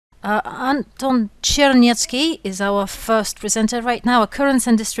Anton Чернецкий is our first presenter right now. Occurrence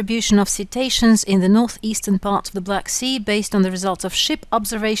and distribution of cetaceans in the northeastern part of the Black Sea based on the results of ship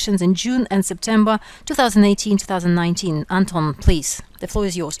observations in June and September 2018-2019. Anton, please, the floor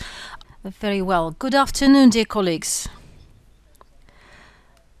is yours. Very well. Good afternoon, dear colleagues.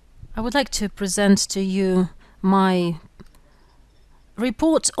 I would like to present to you my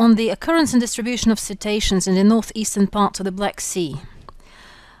report on the occurrence and distribution of cetaceans in the northeastern part of the Black Sea.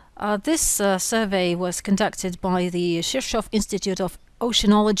 This survey was conducted by the Shirshov Institute of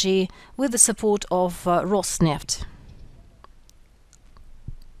Oceanology with the support of Rosneft.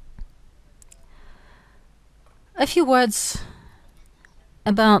 A few words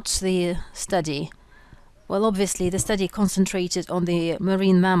about the study. Well, obviously, the study concentrated on the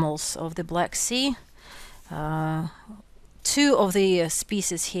marine mammals of the Black Sea. Two of the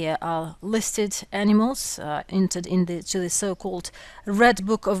species here are listed animals entered into the so-called Red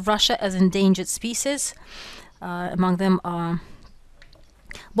Book of Russia as endangered species. Among them are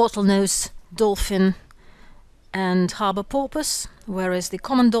bottlenose dolphin and harbor porpoise, whereas the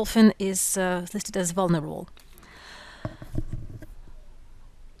common dolphin is listed as vulnerable.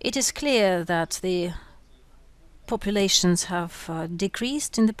 It is clear that the populations have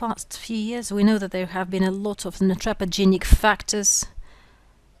decreased in the past few years. We know that there have been a lot of anthropogenic factors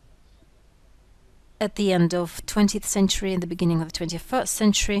at the end of 20th century and the beginning of the 21st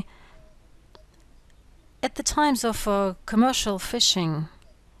century. At the times of commercial fishing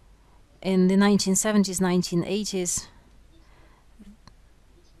in the 1970s, 1980s,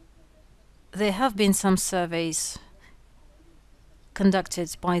 there have been some surveys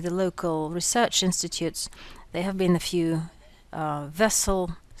conducted by the local research institutes. There have been a few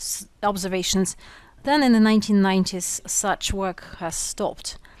vessel observations. Then in the 1990s, such work has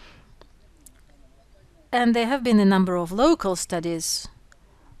stopped. And there have been a number of local studies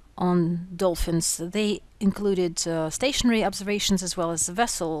on dolphins. They included stationary observations as well as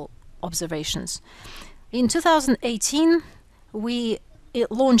vessel observations. In 2018, we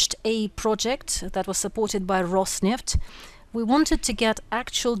launched a project that was supported by Rosneft. We wanted to get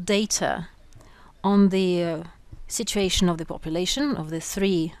actual data on the situation of the population of the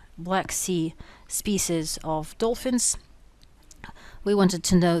three Black Sea species of dolphins. We wanted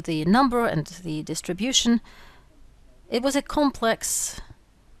to know the number and the distribution. It was a complex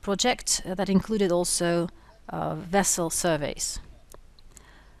project that included also vessel surveys.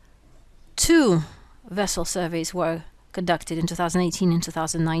 Two vessel surveys were conducted in 2018 and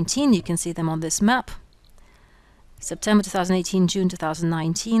 2019. You can see them on this map. September 2018, June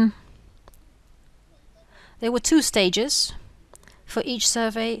 2019. There were two stages for each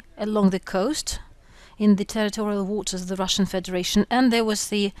survey along the coast in the territorial waters of the Russian Federation, and there was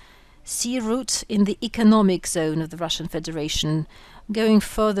the sea route in the economic zone of the Russian Federation going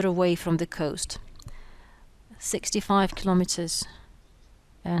further away from the coast, 65 kilometers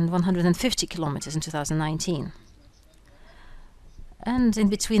and 150 kilometers in 2019. And in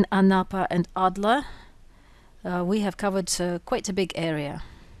between Anapa and Adler, we have covered quite a big area.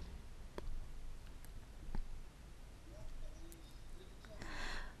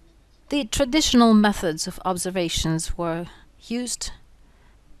 The traditional methods of observations were used.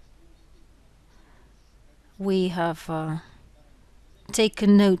 We have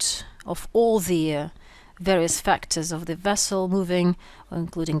taken note of all the various factors of the vessel moving,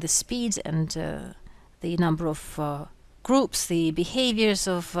 including the speed and the number of groups, the behaviors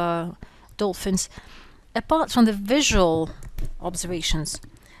of dolphins. Apart from the visual observations,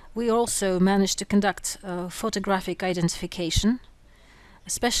 we also managed to conduct photographic identification.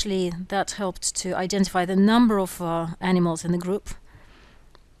 Especially that helped to identify the number of animals in the group,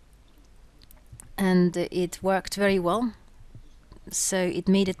 and it worked very well. So it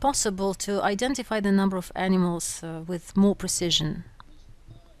made it possible to identify the number of animals with more precision.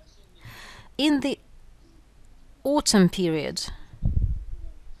 In the autumn period,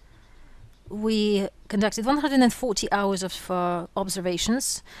 we conducted 140 hours of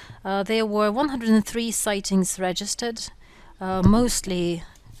observations. There were 103 sightings registered. Mostly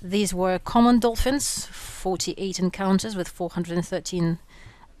these were common dolphins, 48 encounters with 413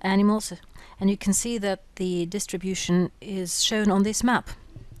 animals, and you can see that the distribution is shown on this map.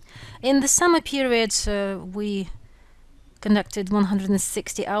 In the summer period, we conducted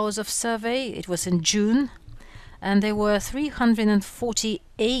 160 hours of survey. It was in June, and there were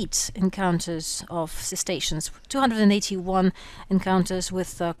 348 encounters of cetaceans, 281 encounters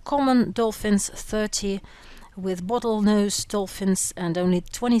with common dolphins, 30 with bottlenose dolphins, and only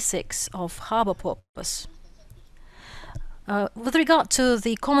 26 of harbor porpoise. With regard to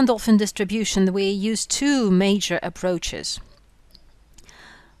the common dolphin distribution, we used two major approaches.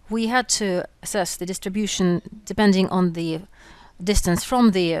 we had to assess the distribution depending on the distance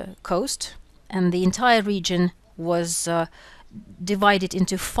from the coast, and the entire region was divided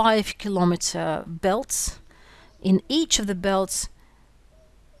into 5-kilometer belts. In each of the belts,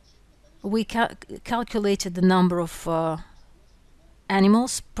 we calculated the number of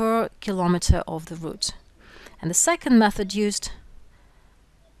animals per kilometer of the route. And the second method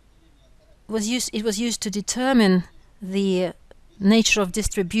was used to determine the nature of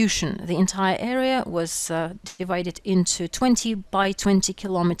distribution. The entire area was divided into 20 by 20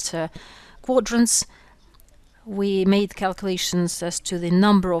 kilometer quadrants. We made calculations as to the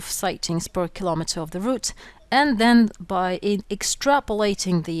number of sightings per kilometer of the route, and then by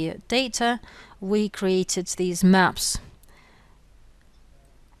extrapolating the data, we created these maps.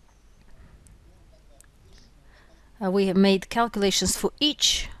 We have made calculations for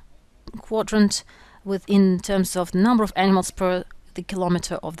each quadrant in terms of the number of animals per the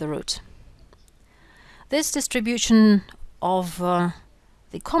kilometer of the route. This distribution of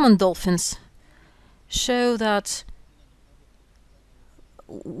the common dolphins show that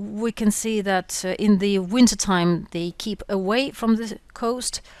we can see that in the wintertime they keep away from the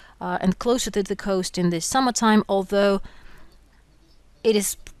coast and closer to the coast in the summertime, although it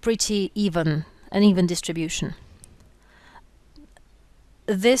is pretty an even distribution.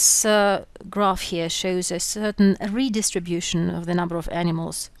 This graph here shows a certain redistribution of the number of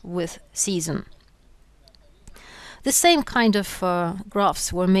animals with season. The same kind of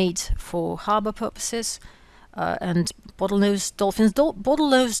graphs were made for harbor purposes and bottlenose dolphins.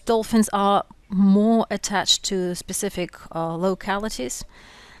 Bottlenose dolphins are more attached to specific localities.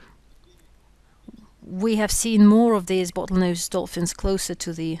 We have seen more of these bottlenose dolphins closer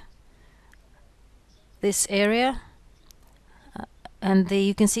to this area, and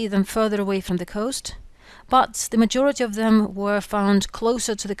you can see them further away from the coast. But the majority of them were found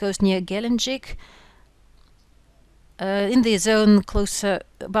closer to the coast near Gelendzhik, in the zone closer,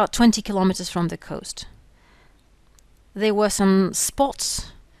 about 20 kilometers from the coast. There were some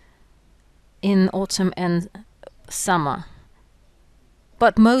spots in autumn and summer,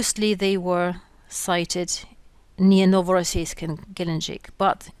 but mostly they were sighted near Novorossiysk and Gelendzhik,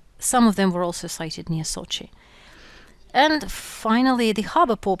 but some of them were also sighted near Sochi. And finally, the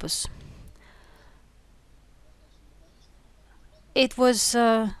harbor porpoise. It was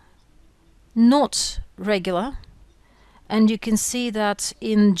not regular, and you can see that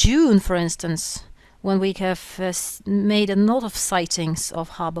in June, for instance, when we have made a lot of sightings of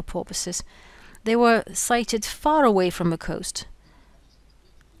harbor porpoises, they were sighted far away from the coast,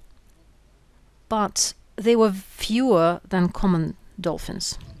 but they were fewer than common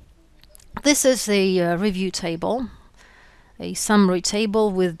dolphins. This is a review table, a summary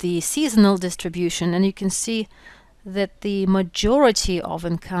table with the seasonal distribution, and you can see that the majority of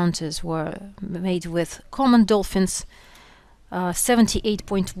encounters were made with common dolphins,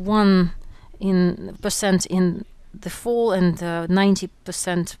 78.1% in the fall and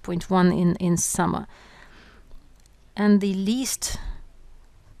 90.1% in summer. And the least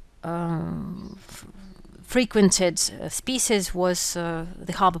frequented species was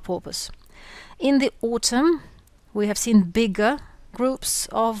the harbor porpoise. In the autumn, we have seen bigger groups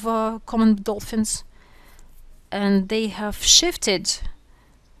of common dolphins, and they have shifted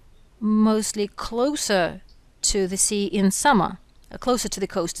mostly closer to the sea in summer, closer to the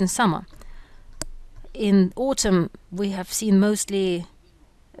coast in summer. In autumn, we have seen them mostly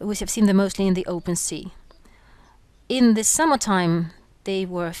in the open sea. In the summertime, they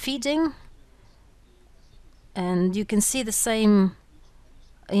were feeding, and you can see the same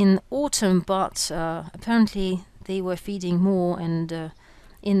in autumn, but apparently they were feeding more and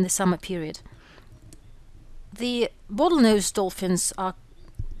in the summer period. The bottlenose dolphins are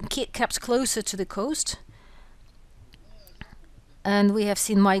kept closer to the coast, and we have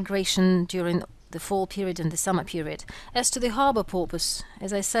seen migration during the fall period and the summer period. As to the harbor porpoise,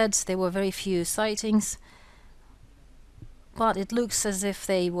 as I said, there were very few sightings, but it looks as if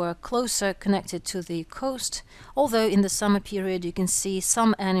they were closer connected to the coast, although in the summer period you can see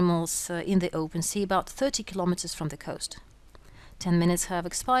some animals in the open sea about 30 kilometers from the coast. 10 minutes have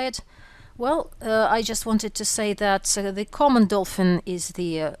expired. Well, I just wanted to say that the common dolphin is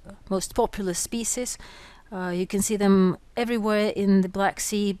the most popular species. You can see them everywhere in the Black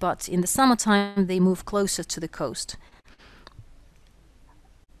Sea, but in the summertime they move closer to the coast.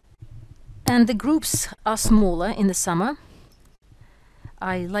 And the groups are smaller in the summer.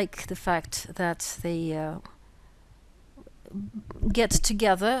 I like the fact that they get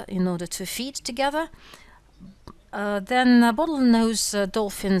together in order to feed together. Then bottlenose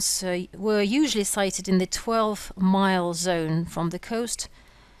dolphins were usually sighted in the 12-mile zone from the coast,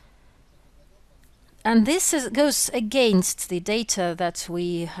 And this goes against the data that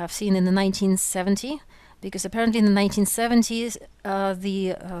we have seen in the 1970s, because apparently in the 1970s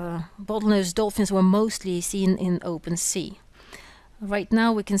the bottlenose dolphins were mostly seen in open sea. Right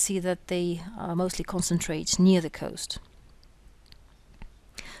now we can see that they mostly concentrate near the coast.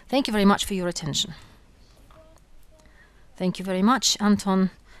 Thank you very much for your attention. Thank you very much,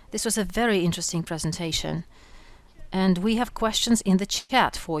 Anton. This was a very interesting presentation. And we have questions in the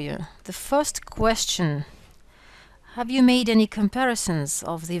chat for you. The first question: have you made any comparisons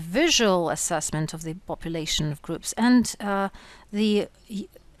of the visual assessment of the population of groups and the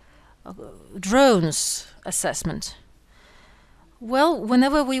drones assessment? Well,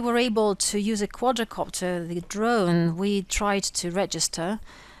 whenever we were able to use a quadricopter, the drone, we tried to register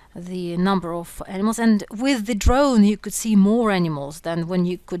the number of animals, and with the drone you could see more animals than when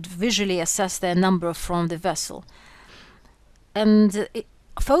you could visually assess their number from the vessel. And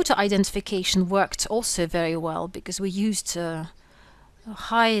photo identification worked also very well, because we used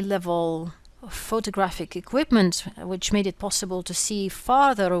high-level photographic equipment which made it possible to see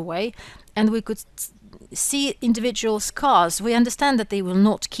farther away, and we could see individual scars. We understand that they will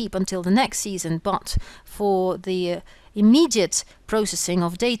not keep until the next season, but for the immediate processing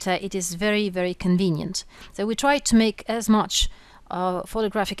of data it is very, very convenient. So we tried to make as much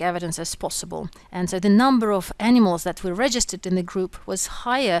photographic evidence as possible, and so the number of animals that were registered in the group was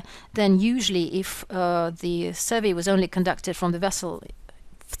higher than usually if the survey was only conducted from the vessel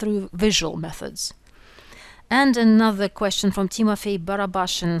through visual methods. And another question from Timofey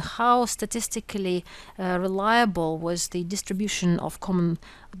Barabashin: how statistically reliable was the distribution of common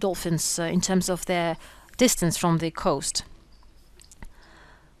dolphins in terms of their distance from the coast?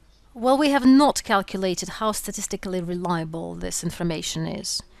 Well, we have not calculated how statistically reliable this information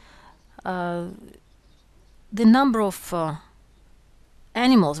is. The number of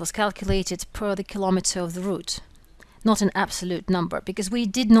animals was calculated per the kilometer of the route, not an absolute number, because we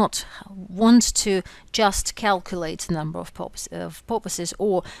did not want to just calculate the number of porpoises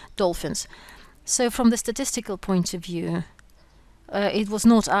or dolphins. So from the statistical point of view, it was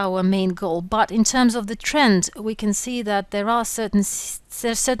not our main goal, but in terms of the trend, we can see that there's certain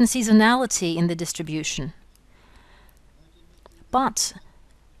seasonality in the distribution. But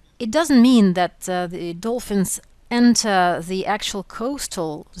it doesn't mean that the dolphins enter the actual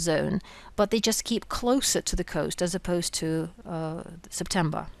coastal zone, but they just keep closer to the coast as opposed to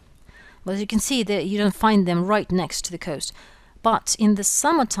September. Well, as you can see, you don't find them right next to the coast. But in the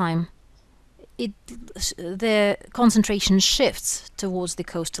summertime, their concentration shifts towards the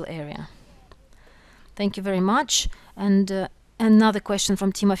coastal area. Thank you very much. And another question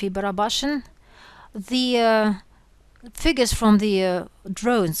from Timofey Barabashin: the figures from the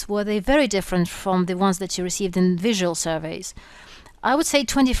drones, were they very different from the ones that you received in visual surveys? I would say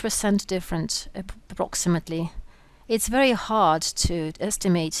 20% different, approximately. It's very hard to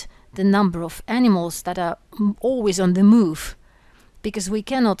estimate the number of animals that are always on the move, because we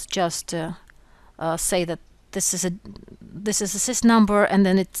cannot just say that this is this number and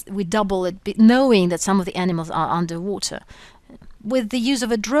then we double it, knowing that some of the animals are underwater. With the use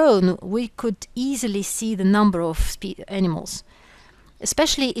of a drone, we could easily see the number of animals,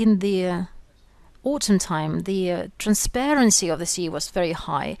 especially in the autumn time. The transparency of the sea was very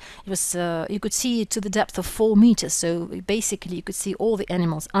high. It was you could see to the depth of 4 meters, so basically you could see all the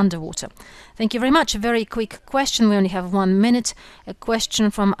animals underwater. Thank you very much. A very quick question. We only have 1 minute. A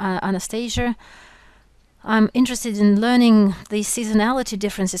question from Anastasia: I'm interested in learning the seasonality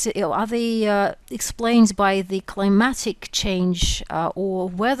differences. Are they explained by the climatic change or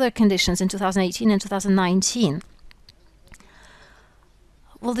weather conditions in 2018 and 2019?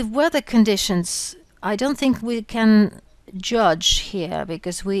 Well, the weather conditions, I don't think we can judge here,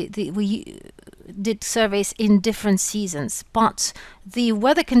 because we did surveys in different seasons, but the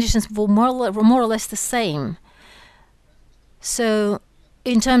weather conditions were more or less the same. So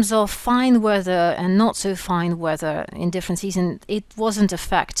in terms of fine weather and not so fine weather in different seasons, it wasn't a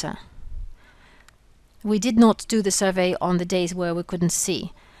factor. We did not do the survey on the days where we couldn't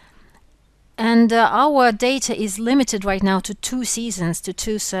see. And our data is limited right now to 2 seasons, to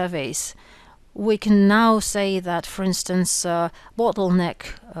 2 surveys. We can now say that, for instance,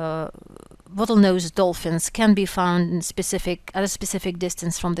 bottlenose dolphins can be found at a specific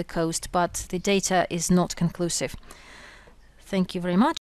distance from the coast, but the data is not conclusive. Thank you very much.